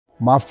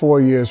My 4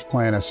 years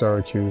playing at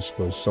Syracuse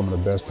was some of the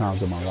best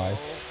times of my life.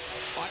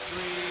 Autry,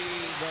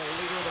 the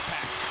leader of the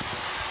pack.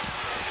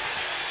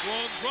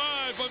 Strong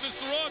drive by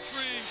Mr.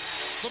 Autry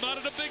from out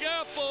of the Big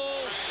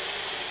Apple.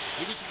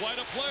 He was quite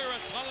a player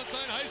at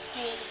Palatine High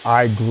School.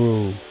 I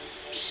grew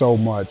so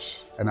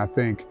much, and I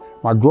think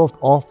my growth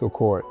off the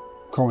court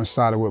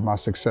coincided with my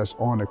success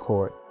on the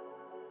court.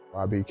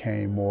 I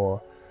became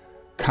more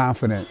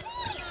confident.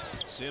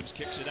 Sims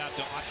kicks it out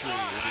to Autry,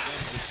 who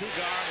begins the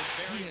two-guard,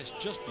 and he has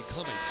just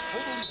become a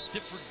totally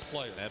different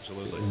player.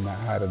 Absolutely. And I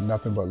had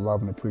nothing but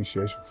love and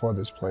appreciation for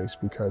this place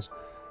because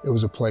it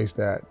was a place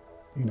that,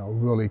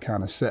 really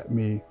kind of set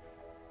me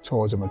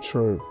towards a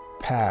mature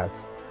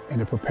path, and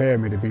it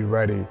prepared me to be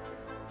ready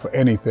for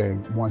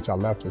anything once I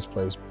left this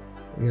place.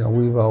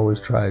 We've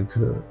always tried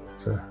to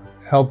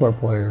help our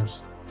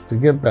players to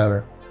get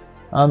better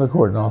on the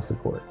court and off the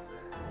court.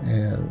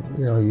 And,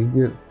 you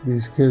get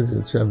these kids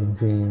at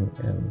 17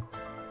 and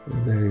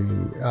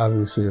they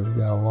obviously have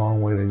got a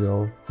long way to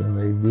go, and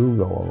they do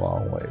go a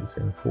long ways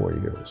in 4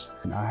 years.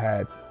 And I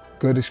had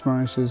good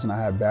experiences and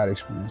I had bad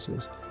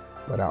experiences,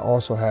 but I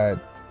also had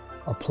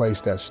a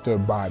place that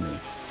stood by me.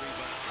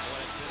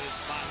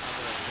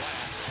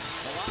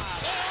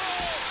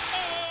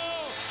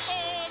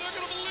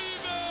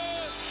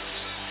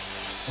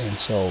 And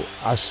so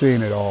I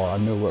seen it all. I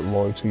knew what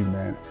loyalty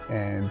meant.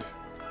 And,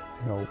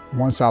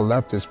 once I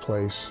left this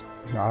place,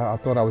 I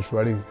thought I was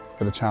ready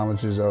for the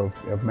challenges of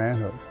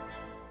manhood.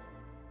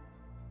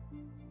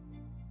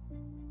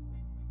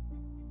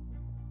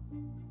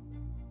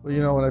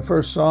 Well, when I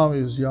first saw him,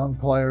 he was a young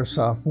player,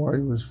 sophomore.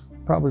 He was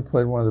probably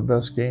played one of the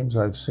best games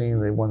I've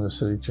seen. They won the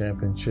city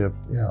championship.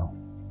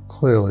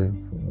 Clearly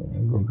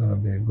we're going to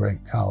be a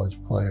great college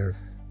player.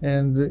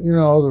 And,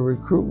 the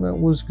recruitment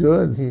was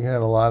good. He had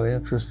a lot of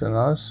interest in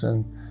us,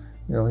 and,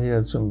 he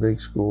had some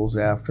big schools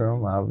after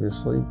him,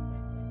 obviously.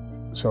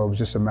 So it was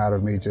just a matter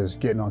of me just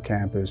getting on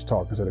campus,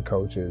 talking to the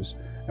coaches.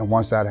 And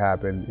once that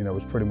happened, it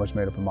was pretty much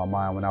made up in my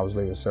mind when I was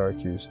leaving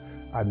Syracuse.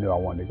 I knew I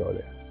wanted to go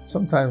there.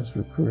 Sometimes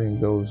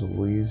recruiting goes a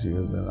little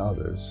easier than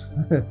others.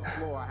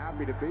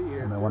 Happy to be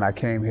here. When I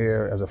came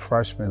here as a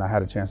freshman, I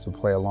had a chance to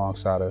play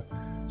alongside of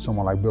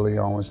someone like Billy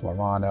Owens,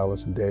 LaRon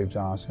Ellis, and Dave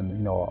Johnson,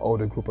 an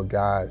older group of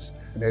guys.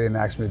 And they didn't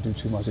ask me to do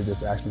too much, they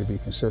just asked me to be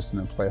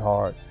consistent and play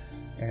hard.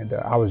 And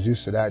I was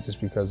used to that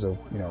just because of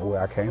where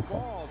I came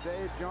from.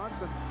 Dave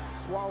Johnson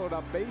swallowed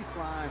a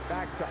baseline,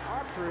 back to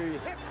Autry,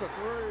 hits a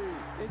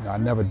three. I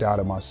never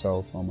doubted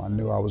myself. I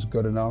knew I was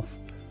good enough,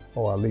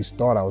 or at least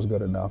thought I was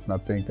good enough, and I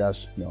think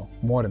that's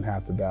more than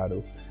half the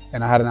battle.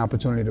 And I had an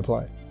opportunity to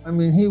play.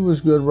 He was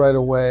good right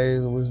away.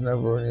 There was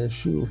never an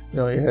issue. He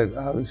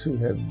obviously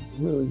had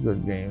really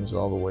good games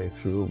all the way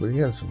through, but he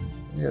had some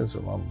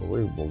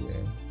unbelievable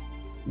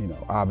games.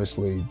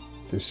 Obviously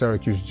the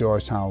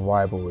Syracuse-Georgetown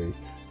rivalry,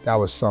 that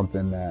was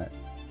something that,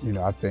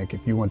 I think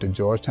if you went to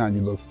Georgetown,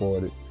 you look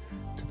forward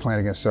to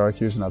playing against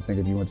Syracuse, and I think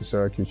if you went to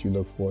Syracuse, you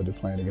look forward to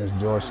playing against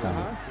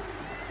Georgetown.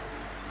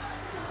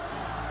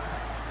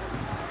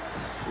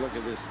 Look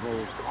at this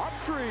move.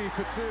 Autry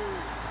for two.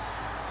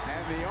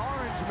 And the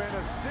Orangemen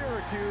of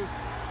Syracuse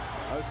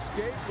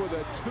escape with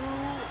a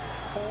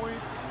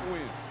 2-point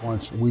win.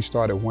 Once we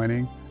started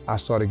winning, I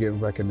started getting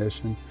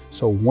recognition.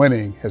 So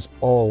winning has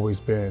always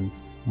been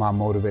my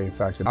motivating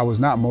factor. I was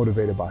not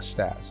motivated by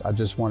stats. I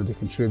just wanted to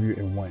contribute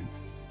and win.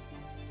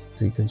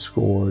 He could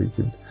score, he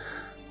could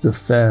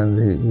defend.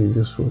 He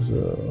just was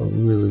a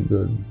really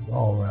good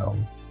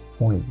all-around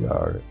point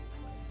guard.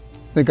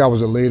 I think I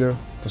was a leader,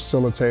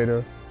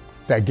 facilitator,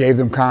 that gave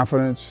them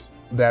confidence,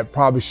 that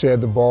probably shared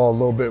the ball a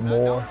little bit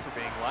more. Not known for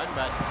being one,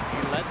 but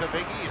he led the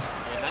Big East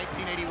in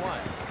 1981.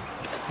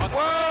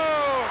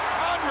 Whoa,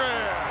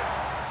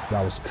 Conrad!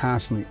 I was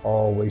constantly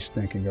always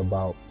thinking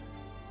about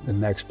the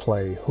next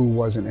play, who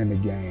wasn't in the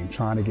game,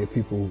 trying to get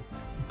people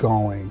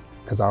going,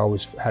 because I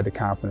always had the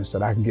confidence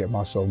that I can get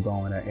myself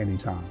going at any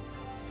time.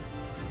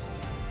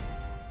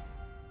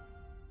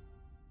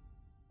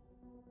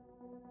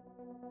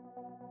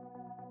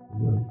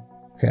 The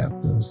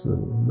captains, the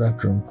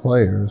veteran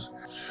players,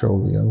 show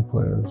the young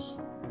players,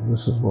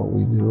 this is what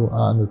we do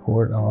on the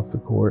court and off the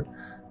court.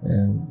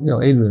 And,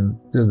 Adrian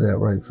did that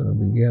right from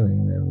the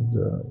beginning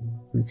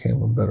and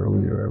became a better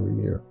leader every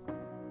year.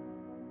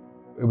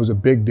 It was a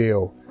big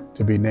deal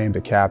to be named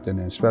a captain,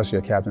 and especially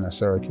a captain at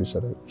Syracuse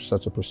at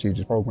such a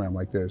prestigious program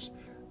like this.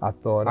 I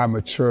thought I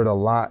matured a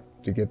lot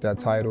to get that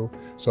title,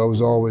 so it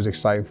was always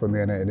exciting for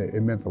me, and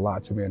it meant a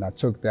lot to me, and I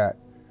took that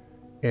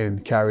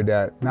and carried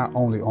that not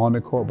only on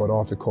the court, but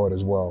off the court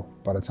as well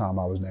by the time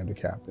I was named a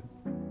captain.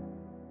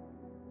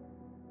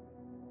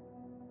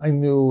 I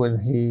knew when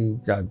he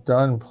got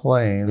done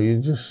playing, you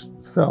just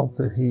felt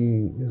that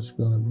he is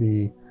going to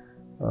be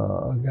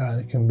a guy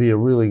that can be a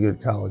really good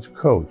college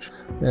coach.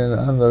 And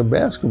on the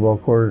basketball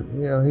court,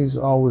 he's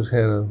always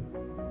had a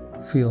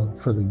feeling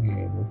for the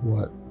game of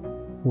what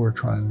we're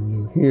trying to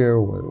do here,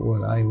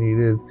 what I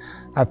needed.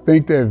 I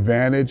think the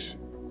advantage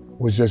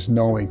was just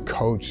knowing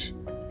Coach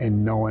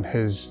and knowing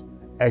his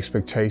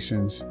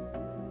expectations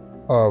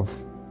of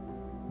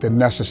the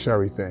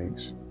necessary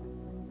things.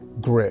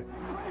 Grit,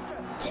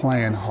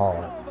 playing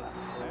hard,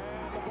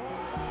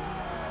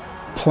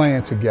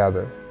 playing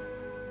together,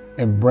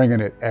 and bringing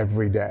it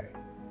every day.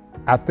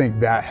 I think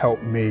that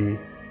helped me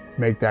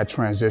make that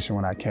transition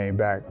when I came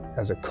back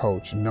as a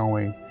coach,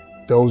 knowing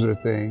those are the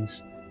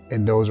things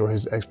and those were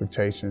his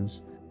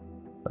expectations.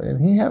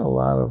 And he had a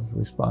lot of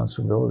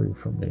responsibility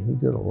for me. He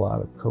did a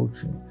lot of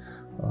coaching.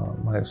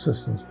 My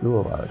assistants do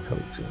a lot of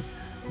coaching.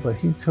 But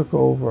he took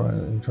over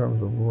in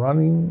terms of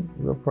running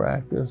the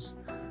practice,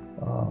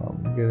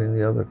 getting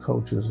the other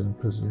coaches in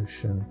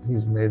position.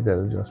 He's made that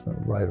adjustment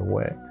right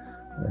away.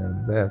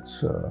 And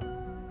that's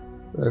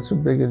a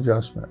big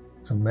adjustment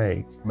to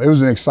make. It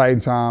was an exciting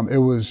time. It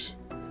was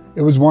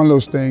one of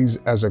those things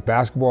as a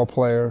basketball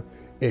player,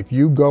 if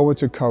you go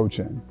into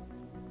coaching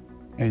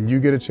and you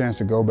get a chance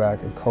to go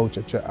back and coach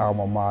at your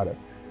alma mater,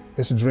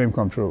 it's a dream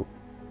come true.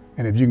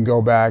 And if you can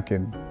go back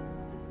and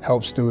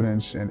help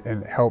students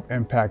and help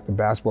impact the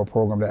basketball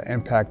program that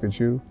impacted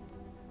you,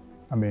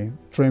 I mean,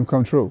 dream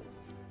come true.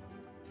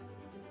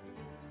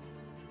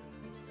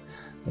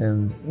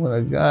 And when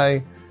a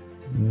guy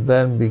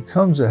then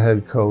becomes a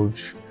head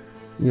coach,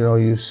 you know,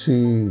 you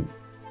see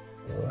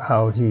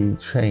how he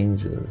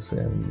changes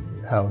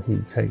and how he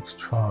takes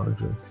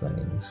charge of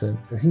things. And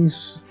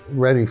he's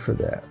ready for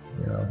that.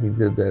 You know, he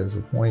did that as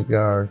a point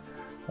guard.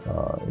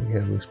 He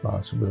had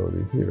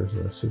responsibility here as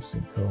an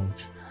assistant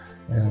coach.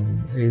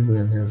 And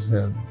Adrian has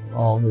had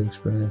all the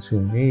experience he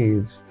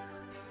needs,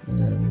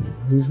 and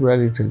he's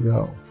ready to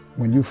go.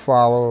 When you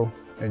follow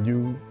and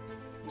you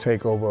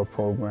take over a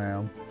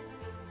program,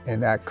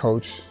 and that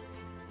coach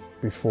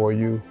before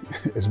you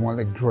is one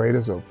of the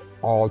greatest of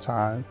all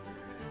time,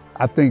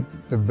 I think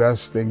the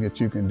best thing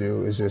that you can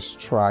do is just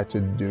try to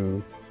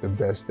do the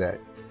best that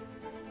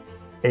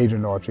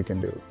Adrian Autry can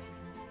do.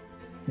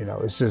 You know,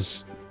 it's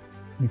just,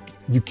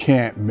 you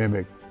can't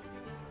mimic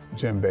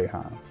Jim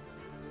Boeheim.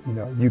 You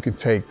know, you can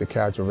take the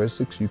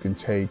characteristics, you can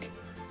take,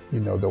 you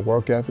know, the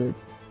work ethic,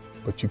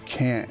 but you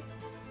can't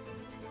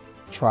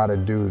try to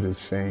do the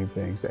same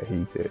things that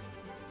he did.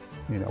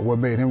 You know, what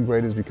made him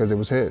great is because it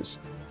was his.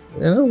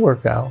 And it'll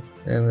work out.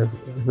 And if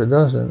it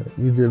doesn't,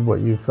 you did what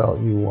you felt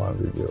you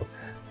wanted to do.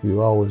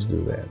 You always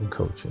do that in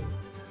coaching.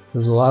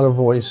 There's a lot of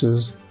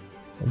voices,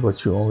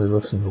 but you only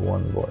listen to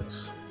one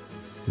voice,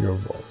 your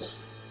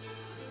voice.